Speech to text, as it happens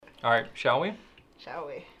All right, shall we? Shall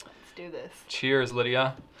we? Let's do this. Cheers,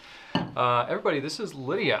 Lydia. Everybody, this is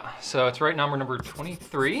Lydia. So it's right number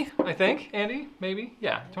 23, I think. Andy, maybe?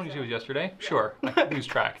 Yeah, 22 was yesterday. Sure, I lose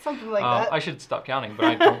track. Something like that. I should stop counting,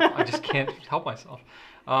 but I just can't help myself.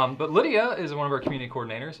 But Lydia is one of our community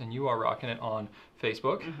coordinators, and you are rocking it on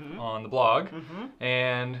Facebook, on the blog,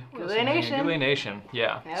 and Goulet Nation. Goulet Nation,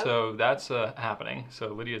 yeah. Yep. So that's happening. So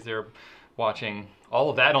Lydia's there watching all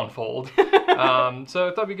of that unfold. So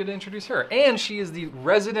I thought it'd be good to introduce her. And she is the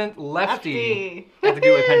resident lefty at the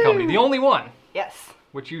Goulet Pen Company, the only one. Yes.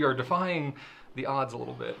 Which you are defying the odds a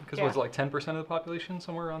little bit, because Yeah. was it like 10% of the population,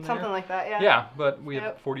 somewhere around there? Something like that, yeah. Yeah, but we have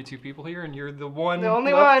Yep. 42 people here, and you're the one The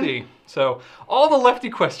only lefty. So all the lefty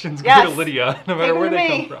questions go Yes. to Lydia, no matter Give where them they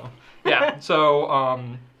to me. come from. Yeah. So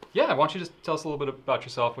yeah, why don't you just tell us a little bit about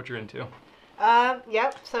yourself, what you're into?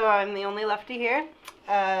 Yep, so I'm the only lefty here.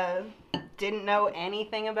 Didn't know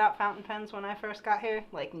anything about fountain pens when I first got here,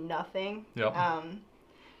 like nothing. Yep.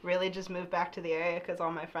 Really just moved back to the area because all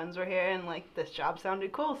my friends were here and like this job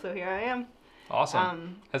sounded cool, so here I am.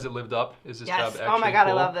 Awesome. Has it lived up? Is this job Yes. actually Oh my god,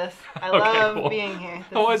 cool? I love this. I Okay, love cool. being here. This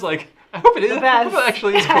I'm always is like, I hope it is. the I hope it best.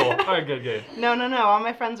 actually is cool. All right, good. No. All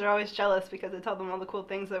my friends are always jealous because I tell them all the cool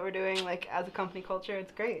things that we're doing, like as a company culture.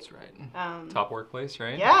 It's great. That's right. Top workplace,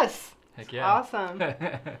 right? Yes. Heck It's yeah. awesome.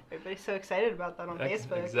 Everybody's so excited about that on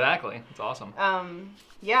Facebook. Exactly. It's awesome.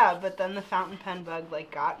 Yeah, but then the fountain pen bug like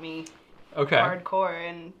got me Okay. hardcore,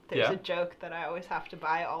 and there's Yeah. a joke that I always have to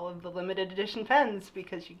buy all of the limited edition pens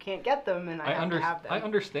because you can't get them, and I have to have them. I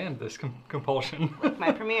understand this compulsion. Like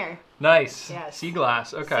my premiere. Nice. Yes. Sea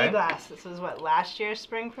glass. Okay. Sea glass. This was what, last year's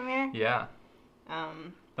spring premiere? Yeah.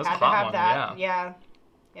 That's had a to hot have one. that. Yeah.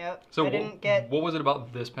 Yep. So I didn't get. what was it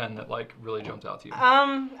about this pen that like really jumped out to you?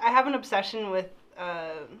 I have an obsession with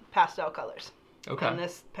pastel colors. Okay. And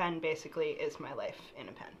this pen basically is my life in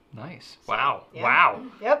a pen. Nice. Wow. yeah. Wow.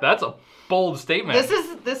 Yep. That's a bold statement.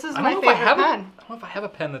 This is I my don't know if favorite pen. I don't know if I have a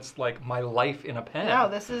pen that's like my life in a pen. No,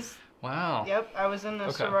 this is. Wow. Yep, I was in a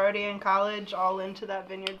Okay. sorority in college, all into that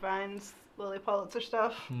Vineyard Vines, Lily Pulitzer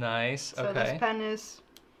stuff. Nice. So Okay. this pen is.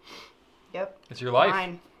 Yep. It's your life.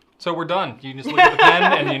 Mine. So we're done. You just look at the pen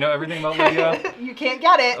and you know everything about Lydia. You can't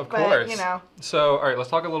get it, Of but course. you know. So, all right, let's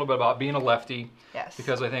talk a little bit about being a lefty. Yes.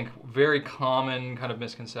 Because I think very common kind of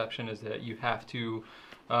misconception is that you have to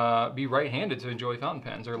be right-handed to enjoy fountain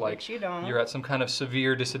pens, or like Which you don't. you're at some kind of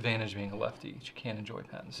severe disadvantage being a lefty. You can't enjoy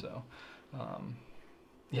pens. So,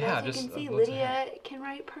 yeah, As you just can see, I'd love to Lydia can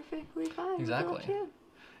write perfectly fine. with Exactly. left hand.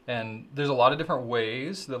 And there's a lot of different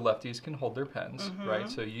ways that lefties can hold their pens, Mm-hmm. right?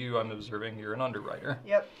 So I'm observing you're an underwriter.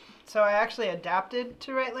 Yep. So I actually adapted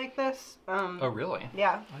to write like this. Oh, really?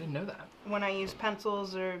 Yeah. I didn't know that. When I use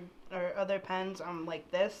pencils or other pens, I'm like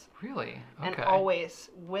this, Really? Okay. and always,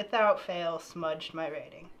 without fail, smudged my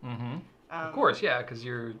writing. Mm-hmm. Of course, yeah, because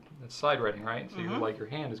it's side writing, right? So you're like your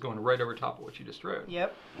hand is going right over top of what you just wrote.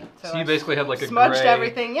 Yep. So I you basically had like a smudged gray,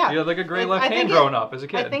 everything. Yeah. You had like a gray And left I hand think growing up as a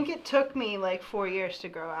kid. I think it took me like 4 years to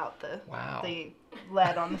grow out the Wow.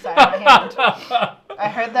 lead on the side of my hand. I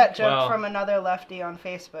heard that joke Wow. from another lefty on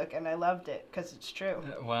Facebook, and I loved it because it's true.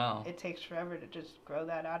 Wow. It takes forever to just grow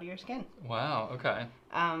that out of your skin. Wow. Okay.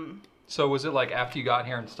 Um, So was it like after you got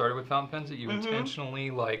here and started with fountain pens that you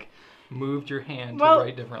intentionally like moved your hand Well, to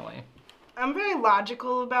write differently? I'm very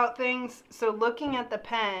logical about things, so looking at the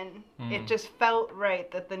pen, it just felt right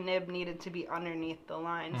that the nib needed to be underneath the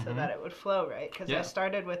line so that it would flow right. Because Yeah. I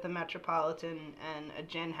started with a Metropolitan and a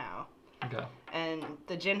Jinhao. Okay. And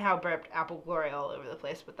the Jinhao burped Apple Glory all over the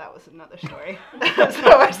place, but that was another story.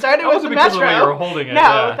 So I started That with wasn't the because of the Metro. way you were holding it. No,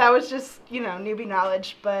 yeah. that was just, newbie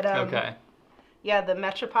knowledge. But Okay. yeah, the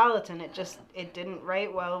Metropolitan, it didn't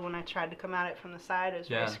write well when I tried to come at it from the side. It was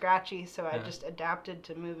Yeah. very scratchy, so I Yeah. just adapted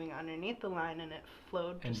to moving underneath the line, and it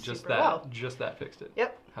flowed And just just super that, well. just that fixed it.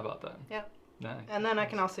 Yep. How about that? Yep. Nice. And then I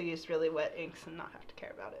can also use really wet inks and not have to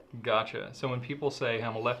care about it. Gotcha. So when people say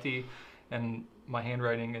I'm a lefty and my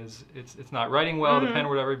handwriting it's not writing well, the pen or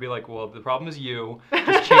whatever, you'd be like, well, the problem is you.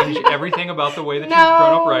 Just change everything about the way that you've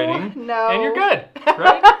grown up writing, No. and you're good,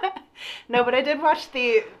 right? No, but I did watch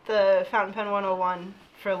the Fountain Pen 101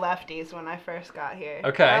 for lefties when I first got here.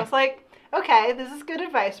 Okay. And I was like, okay, this is good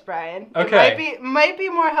advice, Brian. Okay. It might be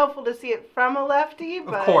more helpful to see it from a lefty,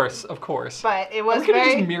 but Of course. But it was We could have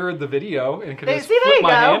very. just mirrored the video and could have just See, there flipped you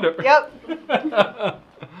my hand go. over. Yep.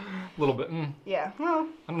 A little bit. Yeah. Well.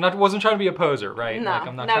 Wasn't trying to be a poser, right? No. Like,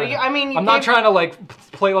 I'm not No, trying you- to, I mean, you I'm not gave- trying to like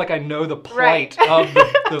play like I know the plight Right. of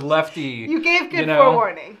the lefty. You gave good know?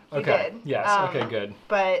 forewarning. You Okay. did. Yes. Okay. Good.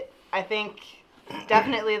 But I think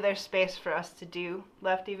definitely there's space for us to do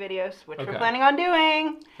lefty videos, which Okay. we're planning on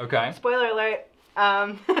doing. Okay. Spoiler alert.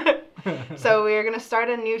 So we're going to start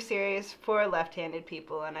a new series for left-handed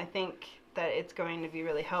people, and I think that it's going to be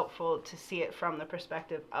really helpful to see it from the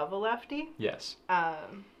perspective of a lefty. Yes.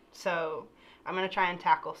 So I'm going to try and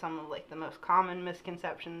tackle some of like the most common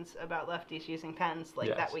misconceptions about lefties using pens,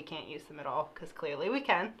 like that we can't use them at all, because clearly we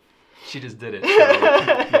can. She just did it. So,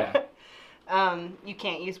 yeah. You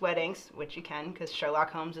can't use wet inks, which you can, because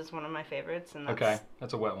Sherlock Holmes is one of my favorites. And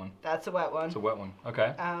that's a wet one. That's a wet one. It's a wet one.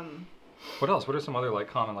 Okay. What else? What are some other like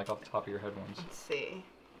common, like off the top of your head ones? Let's see.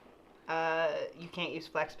 You can't use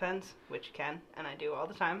flex pens, which you can, and I do all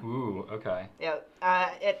the time. Ooh, okay. Yeah.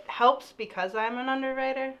 It helps because I'm an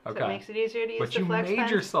underwriter, so it makes it easier to use the flex pens. But you made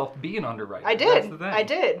yourself be an underwriter. I did. That's the thing. I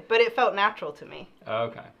did, but it felt natural to me.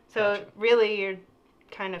 Okay. So really, you're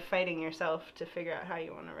kind of fighting yourself to figure out how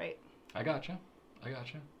you want to write. I gotcha. Yeah.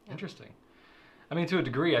 Interesting. I mean, to a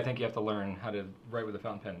degree, I think you have to learn how to write with a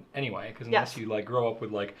fountain pen anyway, because unless you like grow up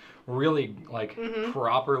with like really like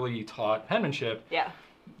properly taught penmanship,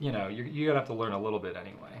 you know, you're gonna have to learn a little bit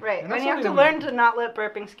anyway. Right, and you have to learn to not let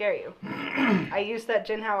burping scare you. I use that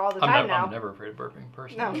Jinhao all the time now. I'm never afraid of burping,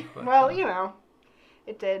 personally. No, but, well, you know,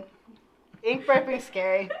 it did. Ink burping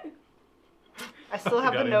scary. I still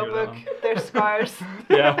have the notebook. There's scars.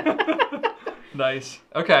 Yeah. Nice.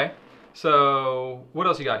 Okay. So, what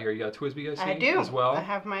else you got here? You got a TWSBI I do. as well? I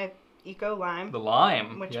have my Eco Lime. The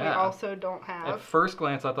lime. Which we also don't have. At first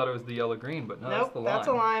glance, I thought it was the yellow green, but no, that's the lime. That's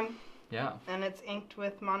a lime. Yeah. And it's inked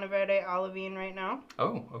with Monteverde Olivine right now.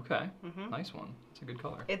 Oh, okay. Nice one. It's a good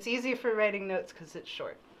color. It's easy for writing notes because it's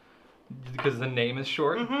short. Because the name is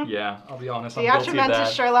short? Yeah, I'll be honest. The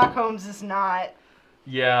Atramentis Sherlock Holmes is not.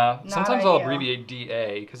 Yeah, sometimes I'll abbreviate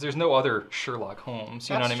DA because there's no other Sherlock Holmes.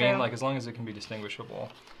 You know what I mean? Like, as long as it can be distinguishable.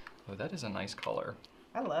 Oh, that is a nice color.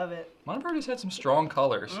 I love it. Monteverde's had some strong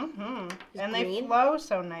colors. And they flow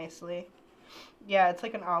so nicely. Yeah, it's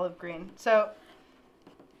like an olive green. So,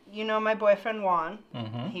 you know my boyfriend Juan.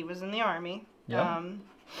 He was in the Army. Yeah.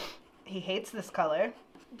 He hates this color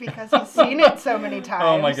because he's seen it so many times.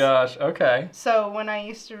 Oh my gosh, okay. So when I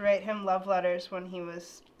used to write him love letters when he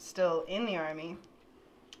was still in the Army,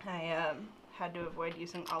 I had to avoid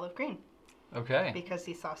using olive green. Okay. Because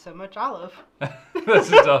he saw so much olive.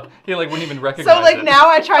 He like wouldn't even recognize it. So like now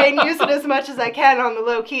I try and use it as much as I can on the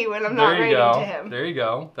low key when I'm not writing to him. There you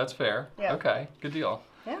go. That's fair. Yeah. Okay. Good deal.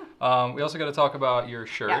 Yeah. We also got to talk about your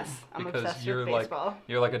shirt. Yes, I'm obsessed with baseball.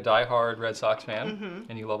 You're like a diehard Red Sox fan,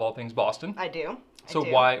 and you love all things Boston. I do. So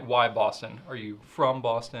why Boston? Are you from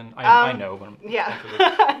Boston? I know, but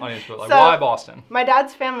audience, but like, why Boston? My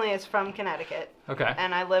dad's family is from Connecticut. Okay.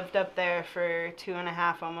 And I lived up there for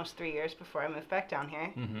 2.5, almost 3 years before I moved back down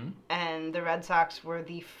here. And the Red Sox were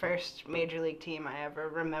the first major league team I ever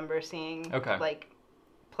remember seeing like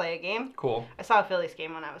play a game. Cool. I saw a Phillies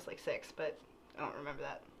game when I was like 6, but I don't remember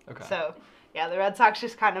that. Okay. So yeah, the Red Sox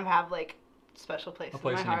just kind of have like special place in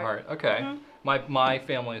my heart. Okay. My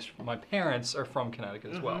parents are from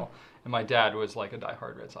Connecticut as well, and my dad was like a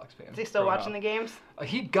diehard Red Sox fan. Is he still watching the games?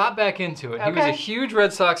 He got back into it. He was a huge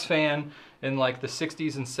Red Sox fan in like the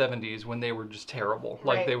 60s and 70s when they were just terrible.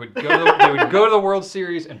 Like they would go to the World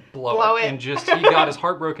Series and blow it, and just he got his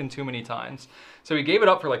heart broken too many times. So he gave it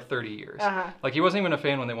up for like 30 years. Like he wasn't even a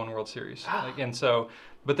fan when they won World Series.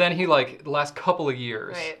 But then he like the last couple of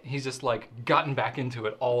years, he's just like gotten back into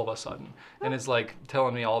it all of a sudden, and is like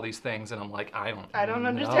telling me all these things, and I'm like, I don't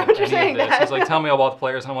understand what you're saying. He's like, tell me all about the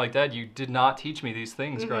players, and I'm like, Dad, you did not teach me these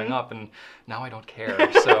things growing up, and now I don't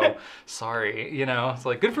care. So sorry, you know. It's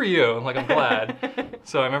like good for you. I'm like, I'm glad.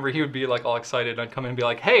 So I remember he would be like all excited, and I'd come in and be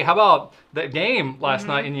like, hey, how about that game last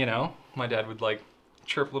night? And you know, my dad would like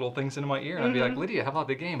chirp little things into my ear, and I'd be like, Lydia, how about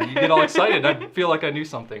the game? And you get all excited, and I'd feel like I knew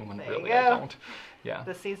something when really I don't. Yeah.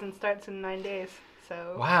 The season starts in 9 days,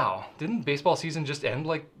 so. Wow! Didn't baseball season just end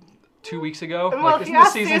like 2 weeks ago? Well, like, isn't the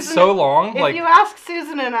season so long? If you ask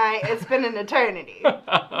Susan and I, it's been an eternity.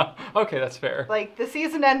 Okay, that's fair. Like the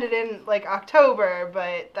season ended in like October,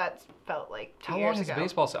 but that felt like 2 years ago. How long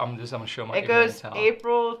is baseball? I'm gonna show my. It goes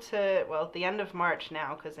April to the end of March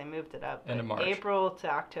now because they moved it up. End of March. April to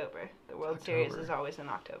October. The World Series is always in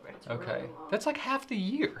October. Okay, that's like half the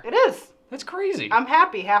year. It is. That's crazy. I'm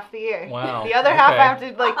happy half the year. Wow. The other half I have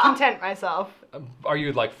to like content myself. Are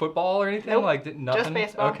you like football or anything? Nope. Like nothing? Just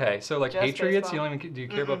baseball. Okay, so like just Patriots, baseball. You don't even do you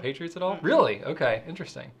care about Patriots at all? Really? Okay,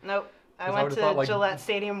 interesting. Nope. I went to Gillette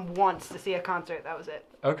Stadium once to see a concert. That was it.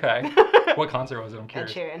 Okay. What concert was it? I'm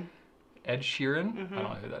curious. Ed Sheeran. Ed Sheeran? I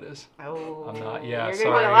don't know who that is. Oh. I'm not. Yeah, You're sorry.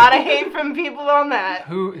 gonna get a lot of hate from people on that.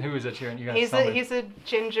 Who is Ed Sheeran? You guys he's a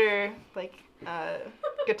ginger like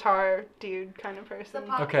guitar dude kind of person.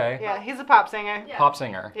 Okay. Yeah, he's a pop singer. Yeah. Pop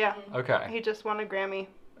singer. Yeah. Okay. He just won a Grammy.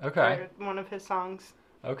 Okay. For one of his songs.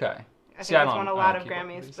 Okay. I think he's won a lot of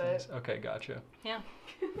Grammys, but... Okay, gotcha. Yeah.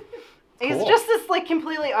 He's just this, like,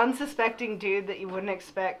 completely unsuspecting dude that you wouldn't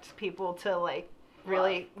expect people to, like,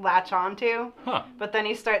 really latch onto. Huh. But then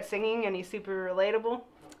he starts singing, and he's super relatable.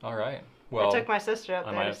 All right. Well, I took my sister up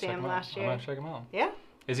there to see him last year. I might check him out. Yeah.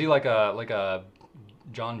 Is he like a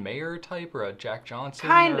John Mayer type or a Jack Johnson?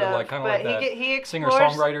 Kind of like that he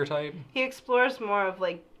singer-songwriter type? He explores more of,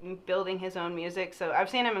 like, building his own music. So I've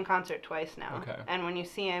seen him in concert twice now. Okay. And when you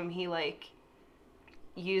see him, he, like,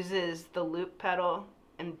 uses the loop pedal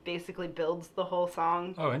and basically builds the whole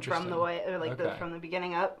song from the way, or like from the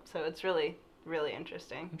beginning up. So it's really, really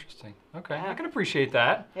interesting. Interesting. Okay, yeah. I can appreciate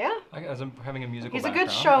that. Yeah. As I'm having a musical He's background,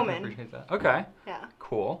 a good showman. I can appreciate that. Okay. Yeah.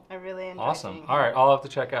 Cool. I really enjoy Awesome. All right, I'll have to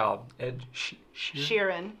check out Ed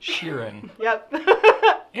Sheeran. Sheeran. Yep.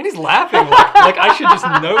 And he's laughing like I should just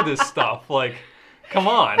know this stuff. Like, come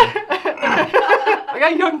on. I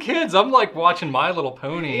got young kids. I'm like watching My Little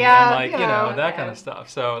Pony and like, you know that kind of stuff.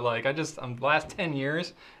 So like I'm last 10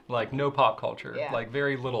 years, like no pop culture. Yeah. Like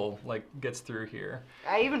very little like gets through here.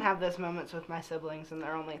 I even have those moments with my siblings and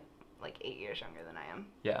they're only like 8 years younger than I am.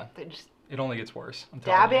 Yeah. It only gets worse. I'm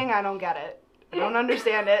dabbing, I don't get it. I don't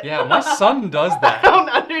understand it. Yeah, my son does that. I don't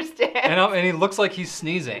understand. And he looks like he's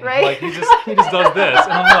sneezing. Right? Like he just does this.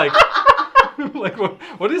 And I'm like,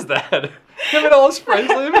 what is that? Him and all his friends,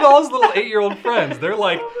 him and all his little 8-year-old friends, they're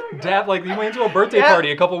like, Dad, like he went to a birthday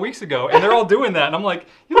party a couple weeks ago, and they're all doing that, and I'm like,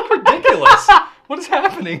 you look ridiculous. What is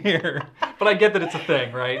happening here? But I get that it's a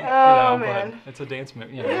thing, right? Oh, man. But it's a dance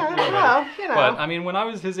move, Yeah, well, But I mean, when I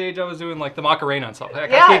was his age, I was doing like the Macarena and stuff.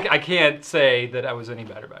 I can't say that I was any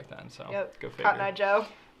better back then. So go figure. Cotton Eye Joe.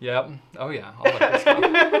 Yep. Oh yeah. All that good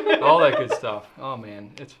stuff. All that good stuff. Oh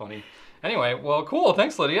man, it's funny. Anyway, well, cool.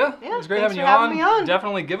 Thanks, Lydia. Yeah, it was great having you on. Me on.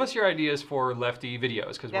 Definitely give us your ideas for Lefty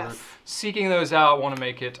videos because we're seeking those out. Want to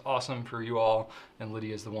make it awesome for you all, and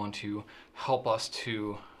Lydia is the one to help us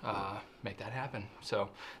to make that happen. So,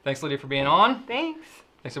 thanks, Lydia, for being on. Thanks.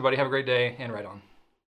 Thanks, everybody. Have a great day, and right on.